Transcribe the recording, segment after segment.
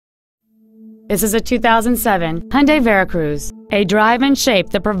This is a 2007 Hyundai Veracruz, a drive and shape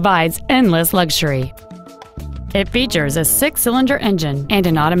that provides endless luxury. It features a 6-cylinder engine and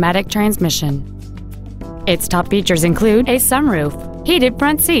an automatic transmission. Its top features include a sunroof, heated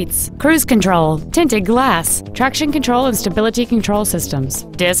front seats, cruise control, tinted glass, traction control and stability control systems,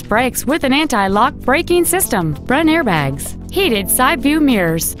 disc brakes with an anti-lock braking system, front airbags, heated side view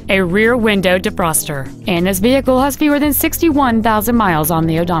mirrors, a rear window defroster, and this vehicle has fewer than 61,000 miles on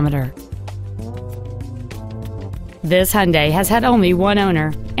the odometer. This Hyundai has had only one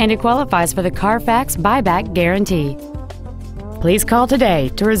owner, and it qualifies for the Carfax buyback guarantee. Please call today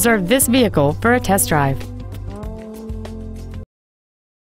to reserve this vehicle for a test drive.